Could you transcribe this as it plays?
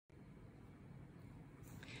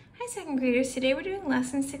Hi, second graders. Today we're doing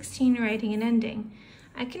lesson 16, writing an ending.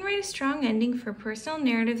 I can write a strong ending for a personal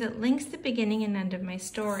narrative that links the beginning and end of my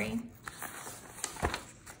story.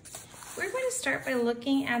 We're going to start by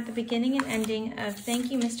looking at the beginning and ending of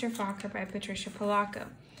Thank You, Mr. Fokker by Patricia Polacco.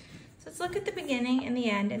 So let's look at the beginning and the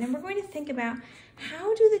end, and then we're going to think about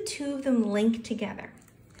how do the two of them link together.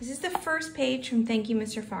 This is the first page from Thank You,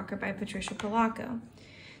 Mr. Fokker by Patricia Polacco.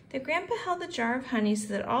 The grandpa held a jar of honey so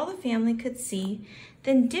that all the family could see,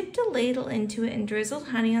 then dipped a ladle into it and drizzled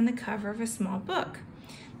honey on the cover of a small book.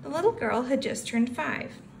 The little girl had just turned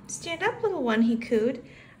 5. "Stand up, little one," he cooed.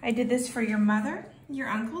 "I did this for your mother, your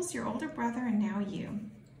uncles, your older brother, and now you."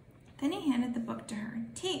 Then he handed the book to her.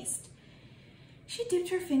 "Taste." She dipped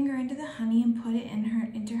her finger into the honey and put it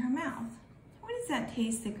into her mouth. "What does that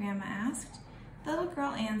taste?" the grandma asked. The little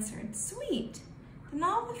girl answered, "Sweet." Then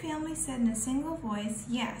all the family said in a single voice,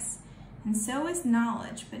 "Yes, and so is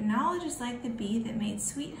knowledge, but knowledge is like the bee that made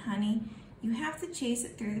sweet honey. You have to chase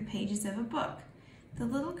it through the pages of a book." The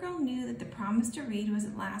little girl knew that the promise to read was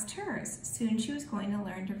at last hers. Soon she was going to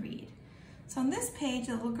learn to read. So on this page,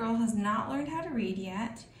 the little girl has not learned how to read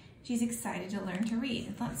yet. She's excited to learn to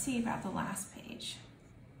read. Let's see about the last page.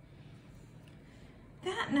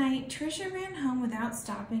 That night, Tricia ran home without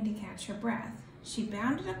stopping to catch her breath. She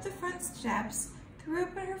bounded up the front steps, threw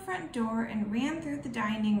open her front door, and ran through the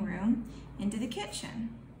dining room into the kitchen.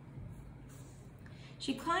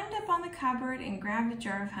 She climbed up on the cupboard and grabbed a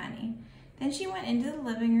jar of honey. Then she went into the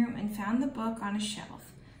living room and found the book on a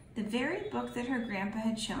shelf, the very book that her grandpa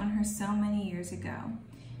had shown her so many years ago.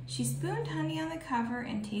 She spooned honey on the cover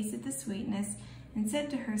and tasted the sweetness and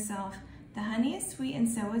said to herself, "The honey is sweet and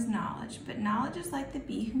so is knowledge, but knowledge is like the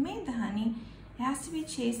bee who made the honey. It has to be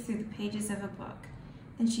chased through the pages of a book."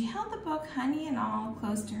 Then she held the book, honey and all,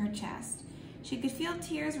 close to her chest. She could feel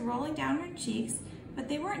tears rolling down her cheeks, but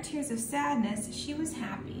they weren't tears of sadness. She was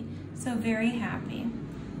happy, so very happy.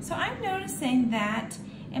 So I'm noticing that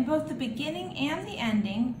in both the beginning and the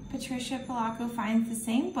ending, Patricia Polacco finds the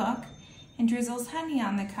same book and drizzles honey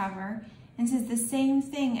on the cover and says the same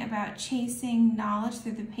thing about chasing knowledge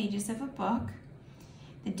through the pages of a book.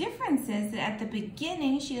 The difference is that at the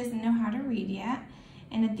beginning, she doesn't know how to read yet,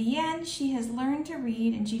 and at the end, she has learned to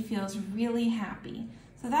read and she feels really happy.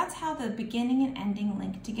 So that's how the beginning and ending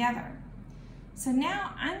link together. So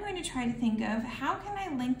now I'm going to try to think of how can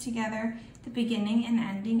I link together the beginning and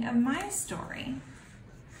ending of my story.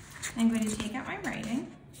 I'm going to take out my writing.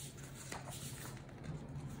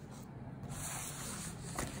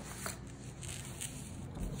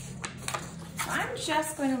 So I'm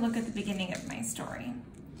just going to look at the beginning of my story.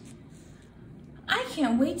 "I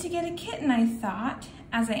can't wait to get a kitten," I thought.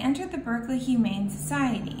 As I entered the Berkeley Humane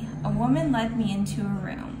Society, a woman led me into a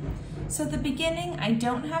room. So at the beginning, I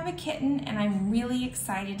don't have a kitten and I'm really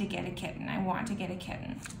excited to get a kitten. I want to get a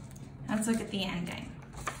kitten. Let's look at the ending.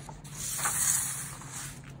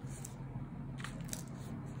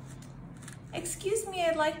 "Excuse me,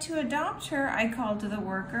 I'd like to adopt her," I called to the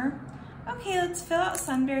worker. "Okay, let's fill out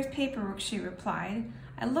Sunbear's paperwork," she replied.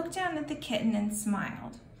 I looked down at the kitten and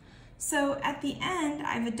smiled. So at the end,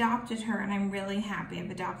 I've adopted her and I'm really happy I've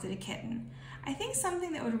adopted a kitten. I think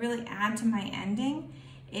something that would really add to my ending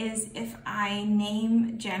is if I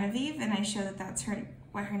name Genevieve and I show that that's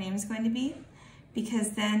what her name is going to be,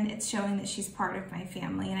 because then it's showing that she's part of my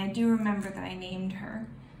family. And I do remember that I named her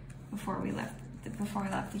before we left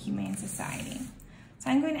the Humane Society. So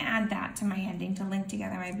I'm going to add that to my ending to link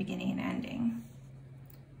together my beginning and ending.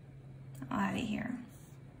 I'll add it here.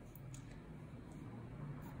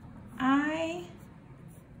 I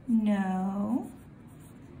know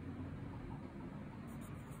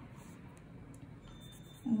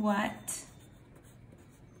what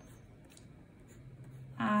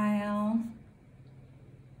I'll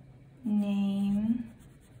name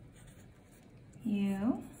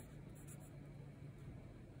you.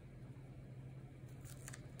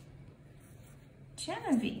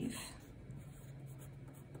 Genevieve.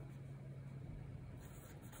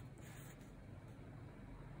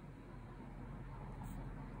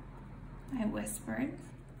 I whispered.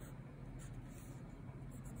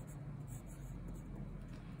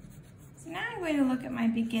 So now I'm going to look at my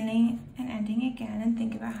beginning and ending again and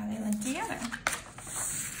think about how they link together.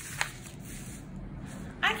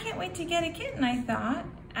 "I can't wait to get a kitten," I thought.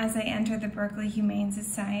 As I entered the Berkeley Humane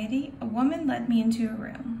Society, a woman led me into a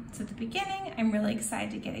room. So at the beginning, I'm really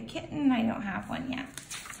excited to get a kitten. I don't have one yet.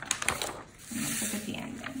 And let's look at the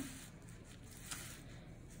ending.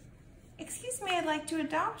 "Excuse me, I'd like to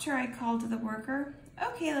adopt her," I called to the worker.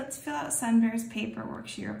 "Okay, let's fill out Sunbear's paperwork,"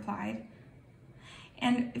 she replied.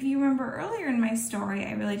 And if you remember earlier in my story,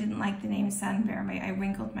 I really didn't like the name Sunbear. I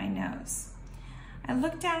wrinkled my nose. I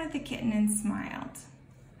looked down at the kitten and smiled.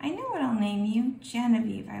 I know what I'll name you,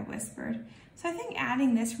 Genevieve, I whispered. So I think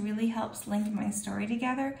adding this really helps link my story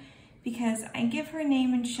together because I give her a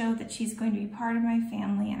name and show that she's going to be part of my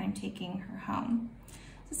family and I'm taking her home.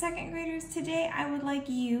 So second graders, today I would like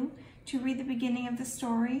you to read the beginning of your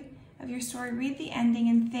story, read the ending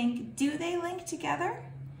and think, do they link together?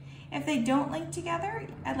 If they don't link together,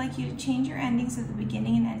 I'd like you to change your ending so the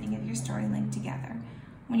beginning and ending of your story link together.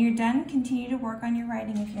 When you're done, continue to work on your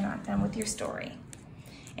writing if you're not done with your story.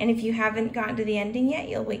 And if you haven't gotten to the ending yet,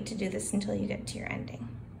 you'll wait to do this until you get to your ending.